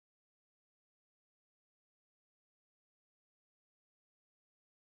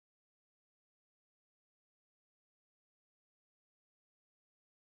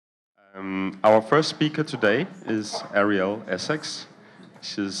Our first speaker today is Arielle Essex.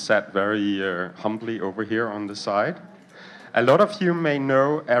 She's sat very humbly over here on the side. A lot of you may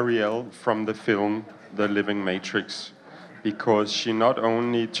know Arielle from the film The Living Matrix, because she not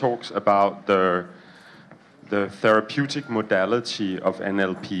only talks about the therapeutic modality of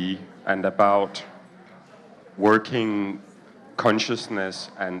NLP and about working consciousness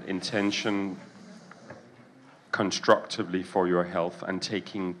and intention constructively for your health and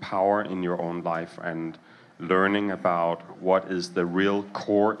taking power in your own life and learning about what is the real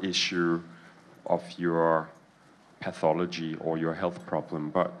core issue of your pathology or your health problem.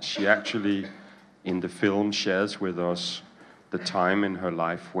 But she actually, in the film, shares with us the time in her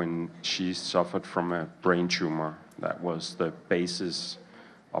life when she suffered from a brain tumor that was the basis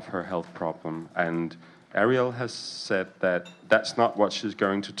of her health problem. And Arielle has said that that's not what she's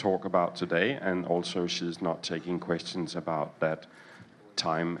going to talk about today, and also she's not taking questions about that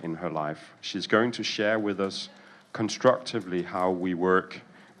time in her life. She's going to share with us constructively how we work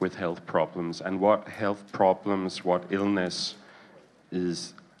with health problems and what health problems, what illness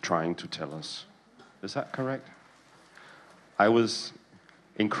is trying to tell us. Is that correct? I was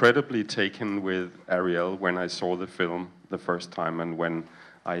incredibly taken with Arielle when I saw the film the first time and when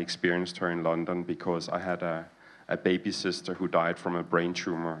I experienced her in London, because I had a baby sister who died from a brain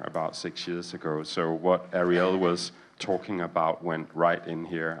tumor about 6 years ago. So what Arielle was talking about went right in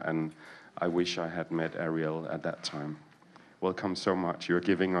here, and I wish I had met Arielle at that time. Welcome so much. You're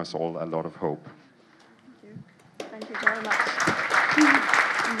giving us all a lot of hope. Thank you. Thank you very much.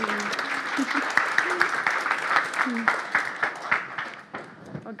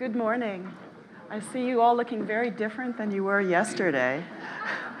 Well, good morning. I see you all looking very different than you were yesterday.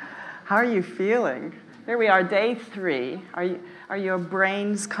 How are you feeling? Here we are, day 3. Are your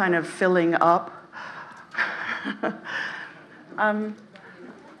brains kind of filling up?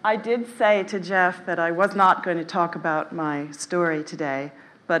 I did say to Jeff that I was not going to talk about my story today,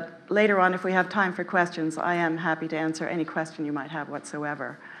 but later on, if we have time for questions, I am happy to answer any question you might have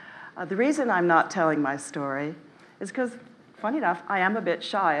whatsoever. The reason I'm not telling my story is because, funny enough, I am a bit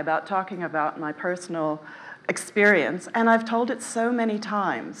shy about talking about my personal experience, and I've told it so many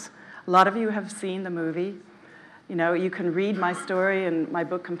times. A lot of you have seen the movie. You know, you can read my story in my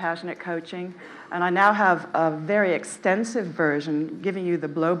book, Compassionate Coaching, and I now have a very extensive version giving you the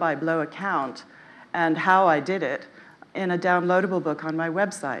blow-by-blow account and how I did it in a downloadable book on my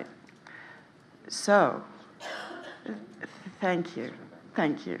website. So, thank you.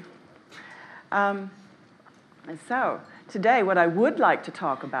 Thank you. So, today what I would like to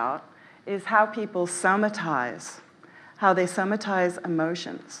talk about is how people somatize, how they somatize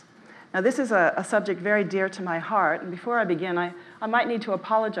emotions. Now, this is a subject very dear to my heart, and before I begin, I might need to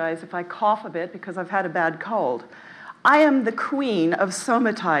apologize if I cough a bit because I've had a bad cold. I am the queen of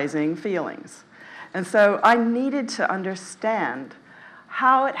somatizing feelings, and so I needed to understand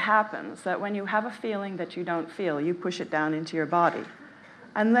how it happens that when you have a feeling that you don't feel, you push it down into your body,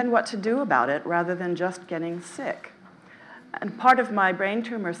 and then what to do about it rather than just getting sick. And part of my brain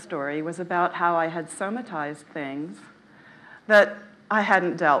tumor story was about how I had somatized things that I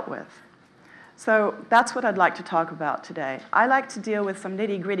hadn't dealt with. So that's what I'd like to talk about today. I like to deal with some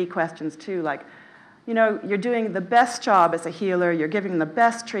nitty-gritty questions too, like, you know, you're doing the best job as a healer, you're giving the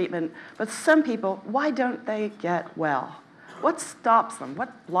best treatment, but some people, why don't they get well? What stops them?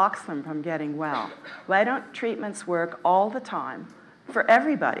 What blocks them from getting well? Why don't treatments work all the time for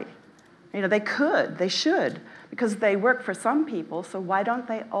everybody? You know, they should, because they work for some people, so why don't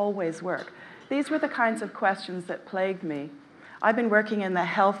they always work? These were the kinds of questions that plagued me. I've been working in the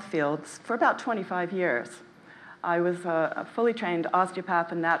health fields for about 25 years. I was a fully trained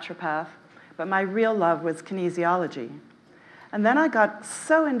osteopath and naturopath, but my real love was kinesiology. And then I got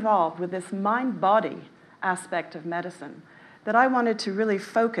so involved with this mind-body aspect of medicine that I wanted to really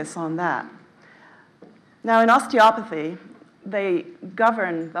focus on that. Now, in osteopathy, they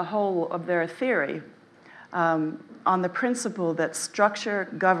govern the whole of their theory on the principle that structure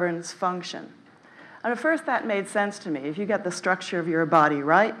governs function. And at first that made sense to me. If you get the structure of your body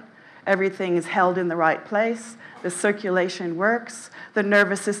right, everything is held in the right place, the circulation works, the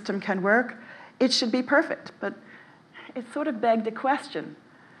nervous system can work, it should be perfect. But it sort of begged a question.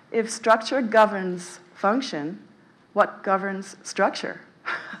 If structure governs function, what governs structure?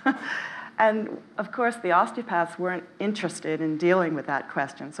 And of course, the osteopaths weren't interested in dealing with that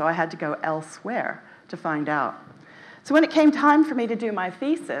question, so I had to go elsewhere to find out. So when it came time for me to do my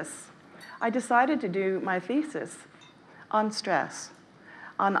thesis, I decided to do my thesis on stress,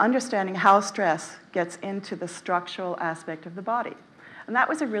 on understanding how stress gets into the structural aspect of the body. And that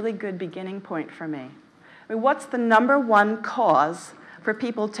was a really good beginning point for me. I mean, what's the number one cause for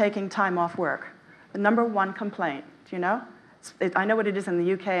people taking time off work. The number one complaint, do you know? I know what it is in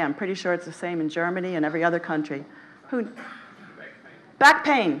the UK. I'm pretty sure it's the same in Germany and every other country. Back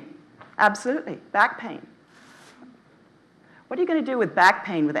pain. Absolutely, back pain. What are you going to do with back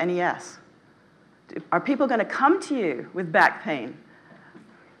pain with NES? Are people going to come to you with back pain?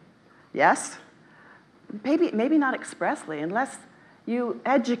 Yes? Maybe not expressly, unless you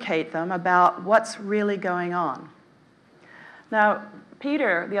educate them about what's really going on. Now,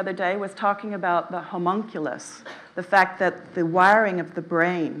 Peter, the other day, was talking about the homunculus, the fact that the wiring of the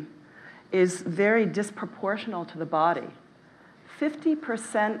brain is very disproportional to the body.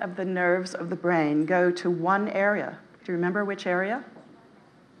 50% of the nerves of the brain go to one area. Do you remember which area?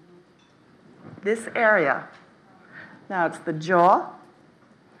 This area. Now, it's the jaw,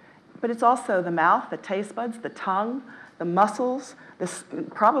 but it's also the mouth, the taste buds, the tongue, the muscles,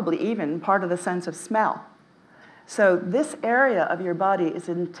 probably even part of the sense of smell. So this area of your body is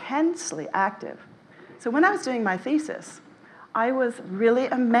intensely active. So when I was doing my thesis, I was really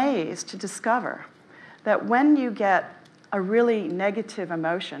amazed to discover that when you get a really negative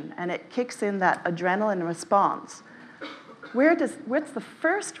emotion and it kicks in that adrenaline response, what's the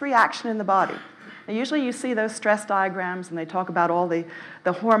first reaction in the body? Now, usually you see those stress diagrams and they talk about all the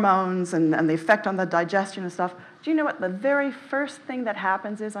hormones and the effect on the digestion and stuff. Do you know what the very first thing that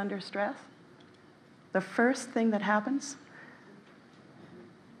happens is under stress? The first thing that happens?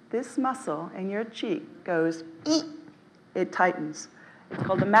 This muscle in your cheek goes, eek, it tightens. It's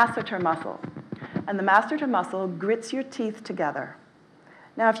called the masseter muscle. And the masseter muscle grits your teeth together.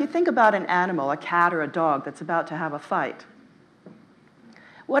 Now, if you think about an animal, a cat or a dog that's about to have a fight,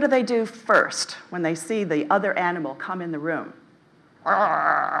 what do they do first when they see the other animal come in the room?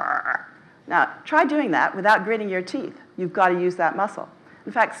 Now, try doing that without gritting your teeth. You've got to use that muscle.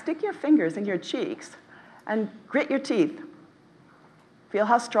 In fact, stick your fingers in your cheeks and grit your teeth. Feel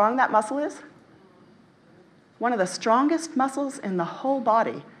how strong that muscle is? One of the strongest muscles in the whole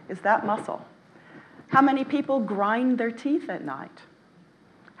body is that muscle. How many people grind their teeth at night?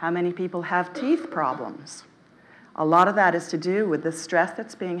 How many people have teeth problems? A lot of that is to do with the stress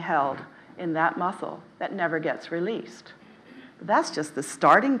that's being held in that muscle that never gets released. But that's just the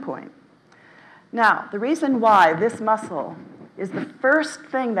starting point. Now, the reason why this muscle is the first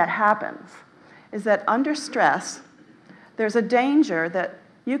thing that happens is that under stress, there's a danger that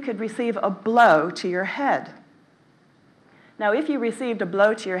you could receive a blow to your head. Now, if you received a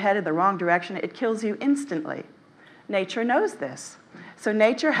blow to your head in the wrong direction, it kills you instantly. Nature knows this. So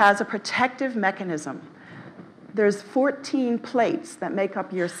nature has a protective mechanism. There's 14 plates that make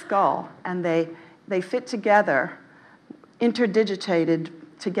up your skull, and they fit together, interdigitated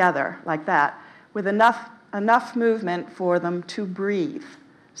together like that, with enough movement for them to breathe,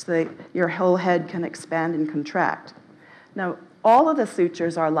 so that your whole head can expand and contract. Now, all of the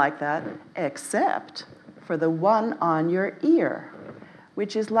sutures are like that, except for the one on your ear,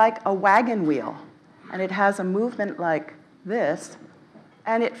 which is like a wagon wheel, and it has a movement like this,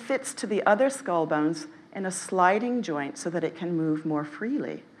 and it fits to the other skull bones in a sliding joint so that it can move more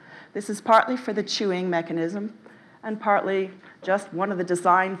freely. This is partly for the chewing mechanism and partly just one of the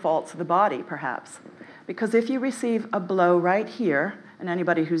design faults of the body, perhaps. Because if you receive a blow right here, and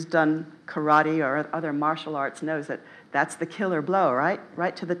anybody who's done karate or other martial arts knows that that's the killer blow, right?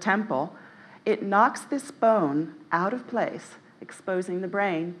 Right to the temple. It knocks this bone out of place, exposing the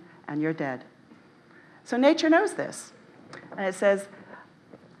brain, and you're dead. So nature knows this. And it says,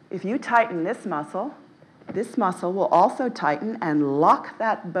 if you tighten this muscle will also tighten and lock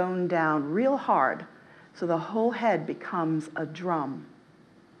that bone down real hard so the whole head becomes a drum.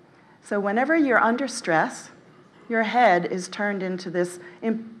 So whenever you're under stress, your head is turned into this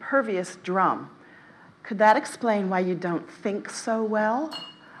impervious drum. Could that explain why you don't think so well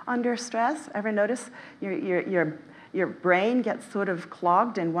under stress? Ever notice your brain gets sort of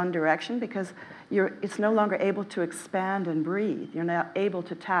clogged in one direction because it's no longer able to expand and breathe. You're not able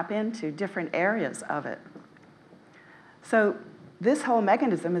to tap into different areas of it. So this whole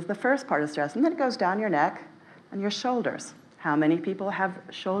mechanism is the first part of stress, and then it goes down your neck and your shoulders. How many people have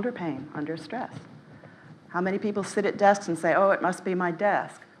shoulder pain under stress? How many people sit at desks and say, oh, it must be my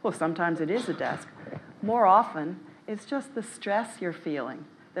desk? Well, sometimes it is a desk. More often, it's just the stress you're feeling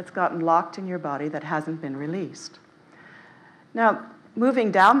that's gotten locked in your body that hasn't been released. Now,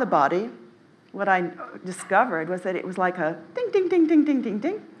 moving down the body, what I discovered was that it was like a ding, ding, ding, ding, ding, ding,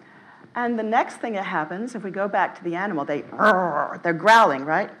 ding. And the next thing that happens, if we go back to the animal, they're growling,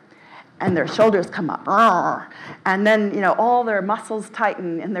 right? And their shoulders come up. And then, all their muscles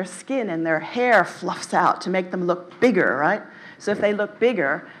tighten and their skin and their hair fluffs out to make them look bigger, right? So if they look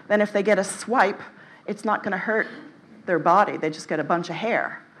bigger, then if they get a swipe, it's not going to hurt their body. They just get a bunch of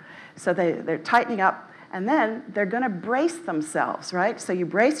hair. So they're tightening up, and then they're going to brace themselves, right? So you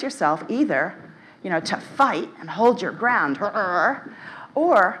brace yourself either, to fight and hold your ground,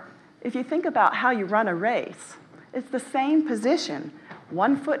 or if you think about how you run a race, it's the same position.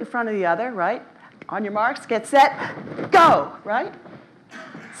 One foot in front of the other, right? On your marks, get set, go, right?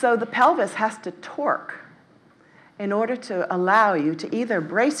 So the pelvis has to torque in order to allow you to either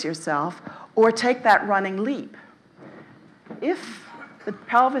brace yourself or take that running leap. If the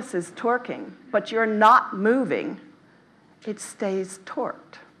pelvis is torquing, but you're not moving, it stays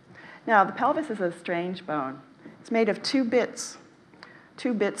torqued. Now, the pelvis is a strange bone. It's made of two bits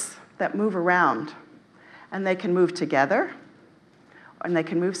that move around. And they can move together, and they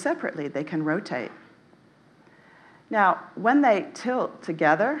can move separately. They can rotate. Now, when they tilt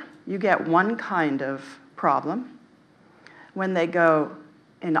together, you get one kind of problem. When they go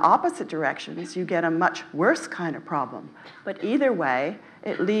in opposite directions, you get a much worse kind of problem. But either way,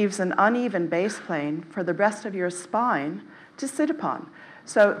 it leaves an uneven base plane for the rest of your spine to sit upon.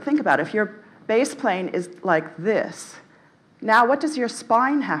 So think about it. If your base plane is like this, now what does your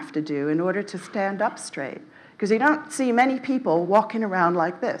spine have to do in order to stand up straight? Because you don't see many people walking around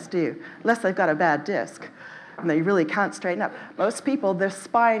like this, do you? Unless they've got a bad disc and they really can't straighten up. Most people, their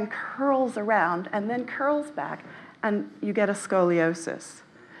spine curls around and then curls back, and you get a scoliosis.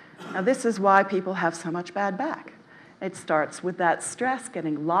 Now, this is why people have so much bad back. It starts with that stress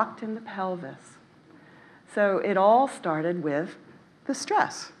getting locked in the pelvis. So it all started with the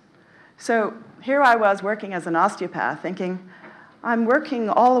stress. So here I was working as an osteopath thinking, I'm working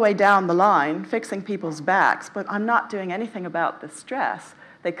all the way down the line, fixing people's backs, but I'm not doing anything about the stress.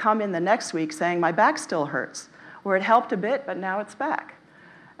 They come in the next week saying, my back still hurts, or it helped a bit, but now it's back.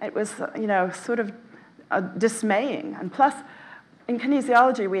 It was, sort of dismaying. And plus, in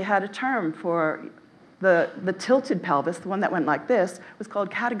kinesiology, we had a term for the tilted pelvis, the one that went like this, was called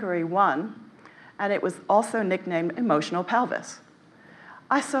category 1, and it was also nicknamed emotional pelvis.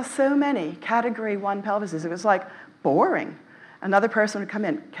 I saw so many category 1 pelvises. It was like boring. Another person would come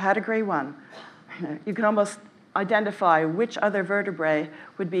in, category 1. You could almost identify which other vertebrae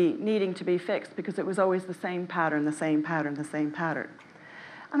would be needing to be fixed because it was always the same pattern, the same pattern, the same pattern.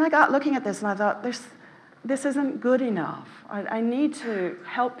 And I got looking at this and I thought, this isn't good enough. I need to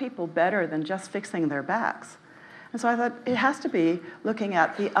help people better than just fixing their backs. And so I thought it has to be looking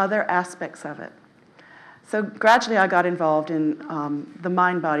at the other aspects of it. So gradually I got involved in the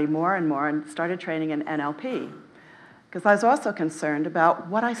mind-body more and more and started training in NLP. Because I was also concerned about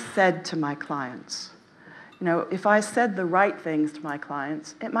what I said to my clients. If I said the right things to my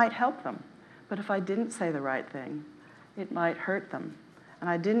clients, it might help them. But if I didn't say the right thing, it might hurt them. And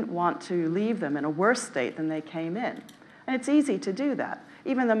I didn't want to leave them in a worse state than they came in. And it's easy to do that.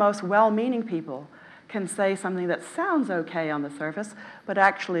 Even the most well-meaning people can say something that sounds okay on the surface, but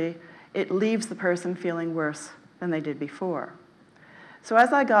actually it leaves the person feeling worse than they did before. So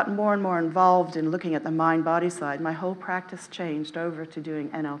as I got more and more involved in looking at the mind-body side, my whole practice changed over to doing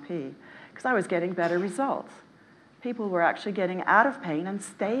NLP, because I was getting better results. People were actually getting out of pain and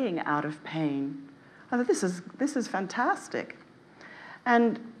staying out of pain. I thought, this is fantastic.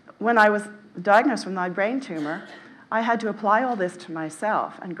 And when I was diagnosed with my brain tumor, I had to apply all this to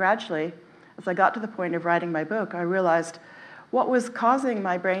myself. And gradually, as I got to the point of writing my book, I realized what was causing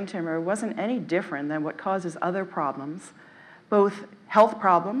my brain tumor wasn't any different than what causes other problems, both health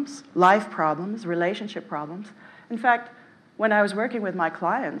problems, life problems, relationship problems. In fact, when I was working with my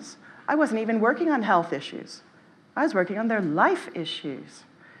clients, I wasn't even working on health issues. I was working on their life issues.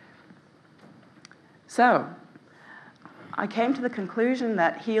 So I came to the conclusion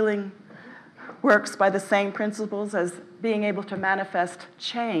that healing works by the same principles as being able to manifest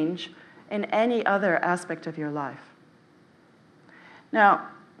change in any other aspect of your life. Now,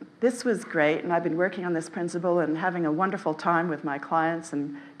 this was great, and I've been working on this principle and having a wonderful time with my clients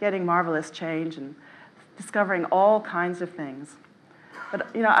and getting marvelous change and discovering all kinds of things. But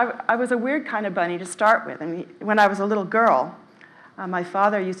I was a weird kind of bunny to start with. And when I was a little girl, my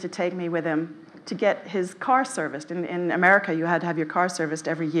father used to take me with him to get his car serviced. In America, you had to have your car serviced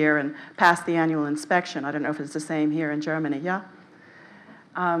every year and pass the annual inspection. I don't know if it's the same here in Germany, yeah?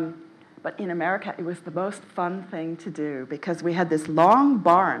 But in America, it was the most fun thing to do because we had this long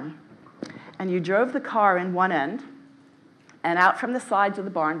barn, and you drove the car in one end, and out from the sides of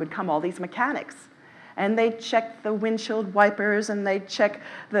the barn would come all these mechanics. And they check the windshield wipers, and they check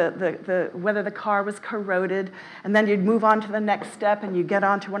whether the car was corroded. And then you'd move on to the next step, and you'd get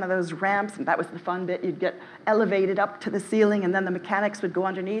onto one of those ramps, and that was the fun bit. You'd get elevated up to the ceiling, and then the mechanics would go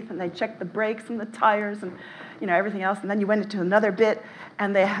underneath, and they'd check the brakes and the tires and everything else. And then you went into another bit,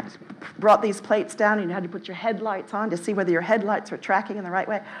 and they brought these plates down, and you had to put your headlights on to see whether your headlights were tracking in the right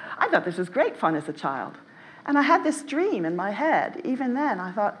way. I thought this was great fun as a child. And I had this dream in my head. Even then,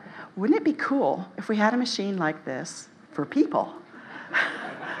 I thought, wouldn't it be cool if we had a machine like this for people?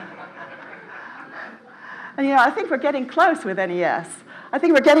 And I think we're getting close with NES. I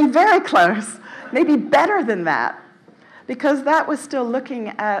think we're getting very close, maybe better than that, because that was still looking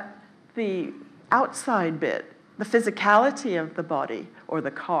at the outside bit, the physicality of the body or the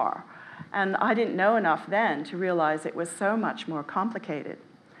car. And I didn't know enough then to realize it was so much more complicated.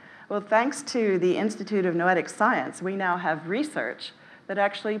 Well, thanks to the Institute of Noetic Science, we now have research that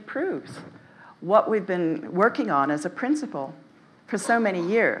actually proves what we've been working on as a principle for so many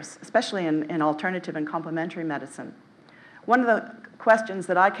years, especially in alternative and complementary medicine. One of the questions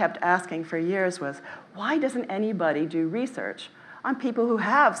that I kept asking for years was, why doesn't anybody do research on people who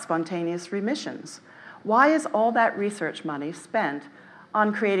have spontaneous remissions? Why is all that research money spent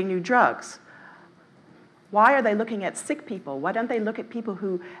on creating new drugs? Why are they looking at sick people? Why don't they look at people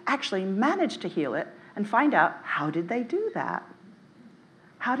who actually managed to heal it and find out, how did they do that?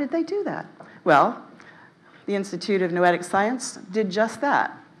 How did they do that? Well, the Institute of Noetic Science did just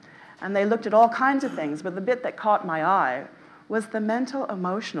that. And they looked at all kinds of things, but the bit that caught my eye was the mental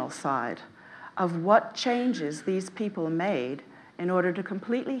emotional side of what changes these people made in order to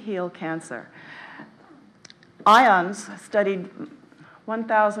completely heal cancer. IONS studied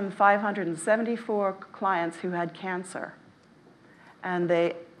 1,574 clients who had cancer, and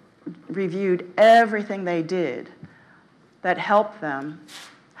they reviewed everything they did that helped them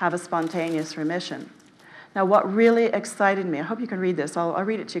have a spontaneous remission. Now, what really excited me, I hope you can read this. I'll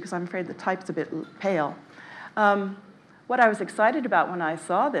read it to you because I'm afraid the type's a bit pale. What I was excited about when I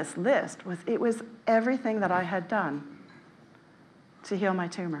saw this list was it was everything that I had done to heal my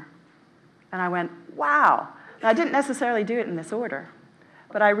tumor. And I went, wow. Now, I didn't necessarily do it in this order,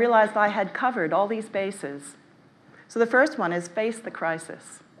 but I realized I had covered all these bases. So the first one is face the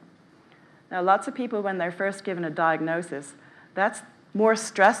crisis. Now, lots of people, when they're first given a diagnosis, that's more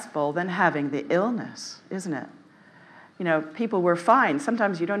stressful than having the illness, isn't it? People were fine.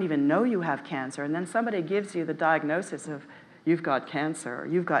 Sometimes you don't even know you have cancer, and then somebody gives you the diagnosis of you've got cancer, or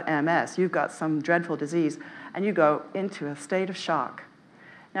you've got MS, you've got some dreadful disease, and you go into a state of shock.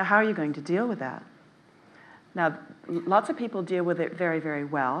 Now, how are you going to deal with that? Now, lots of people deal with it very, very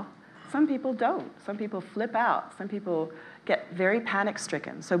well. Some people don't. Some people flip out. Some people get very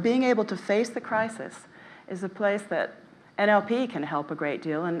panic-stricken. So being able to face the crisis is a place that NLP can help a great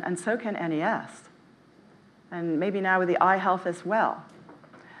deal, and so can NES. And maybe now with the eye health as well.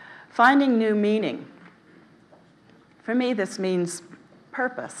 Finding new meaning. For me, this means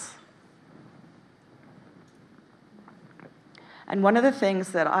purpose. And one of the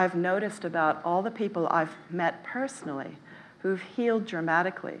things that I've noticed about all the people I've met personally who've healed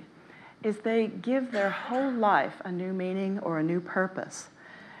dramatically is they give their whole life a new meaning or a new purpose.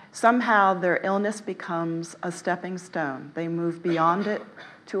 Somehow their illness becomes a stepping stone. They move beyond it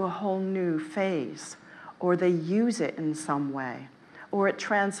to a whole new phase, or they use it in some way, or it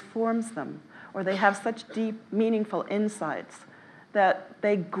transforms them, or they have such deep, meaningful insights that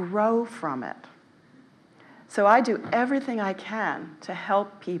they grow from it. So I do everything I can to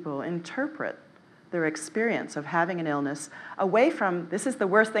help people interpret their experience of having an illness away from, this is the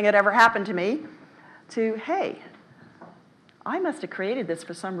worst thing that ever happened to me, to, hey, I must have created this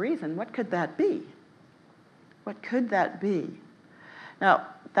for some reason. What could that be? What could that be? Now,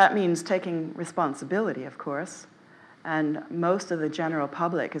 that means taking responsibility, of course, and most of the general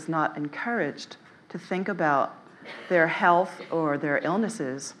public is not encouraged to think about their health or their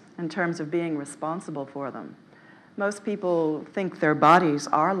illnesses in terms of being responsible for them. Most people think their bodies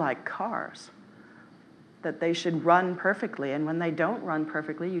are like cars, that they should run perfectly, and when they don't run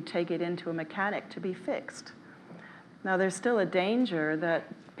perfectly, you take it into a mechanic to be fixed. Now, there's still a danger that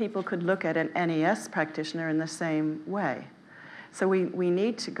people could look at an NES practitioner in the same way. So we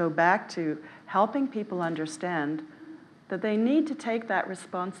need to go back to helping people understand that they need to take that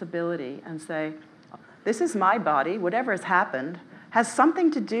responsibility and say, this is my body, whatever has happened has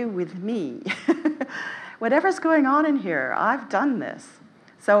something to do with me. Whatever's going on in here, I've done this.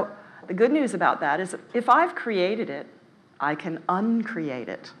 So the good news about that is if I've created it, I can uncreate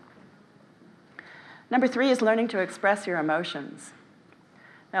it. Number 3 is learning to express your emotions.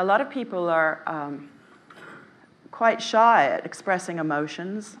 Now, a lot of people are quite shy at expressing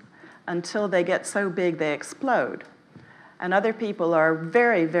emotions. until they get so big they explode. And other people are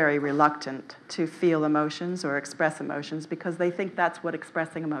very, very reluctant to feel emotions or express emotions because they think that's what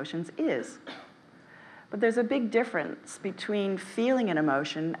expressing emotions is. But there's a big difference between feeling an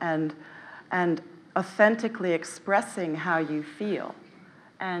emotion and authentically expressing how you feel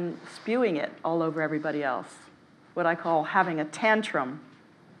and spewing it all over everybody else, what I call having a tantrum.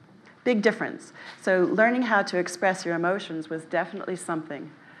 Big difference. So learning how to express your emotions was definitely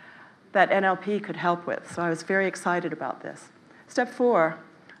something that NLP could help with. So I was very excited about this. Step 4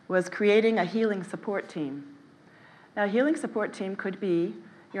 was creating a healing support team. Now, a healing support team could be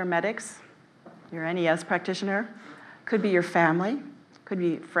your medics, your NES practitioner, could be your family, could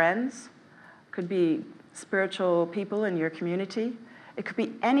be friends, could be spiritual people in your community. It could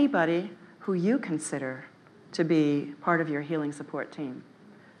be anybody who you consider to be part of your healing support team.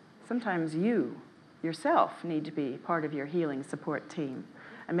 Sometimes you, yourself, need to be part of your healing support team.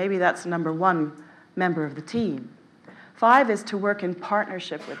 And maybe that's number 1 member of the team. 5 is to work in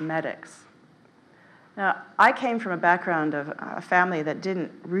partnership with medics. Now, I came from a background of a family that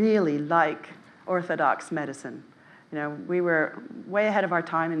didn't really like orthodox medicine. You know, we were way ahead of our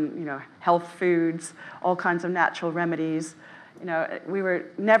time in, you know, health foods, all kinds of natural remedies. You know, we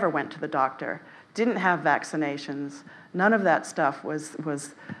never went to the doctor, didn't have vaccinations. None of that stuff was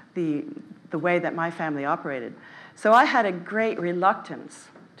the way that my family operated. So I had a great reluctance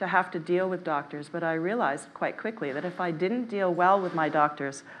to have to deal with doctors, but I realized quite quickly that if I didn't deal well with my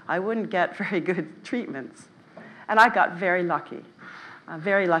doctors, I wouldn't get very good treatments. And I got very lucky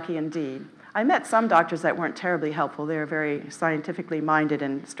indeed. I met some doctors that weren't terribly helpful. They were very scientifically minded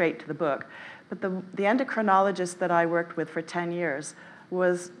and straight to the book. But the endocrinologist that I worked with for 10 years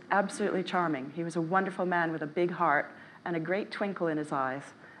was absolutely charming. He was a wonderful man with a big heart and a great twinkle in his eyes.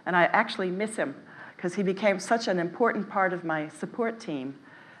 And I actually miss him because he became such an important part of my support team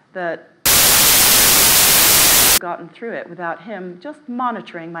that I've gotten through it without him just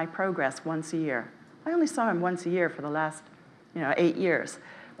monitoring my progress once a year. I only saw him once a year for the last 8 years.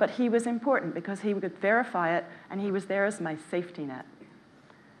 But he was important because he would verify it, and he was there as my safety net.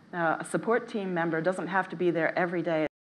 Now, a support team member doesn't have to be there every day.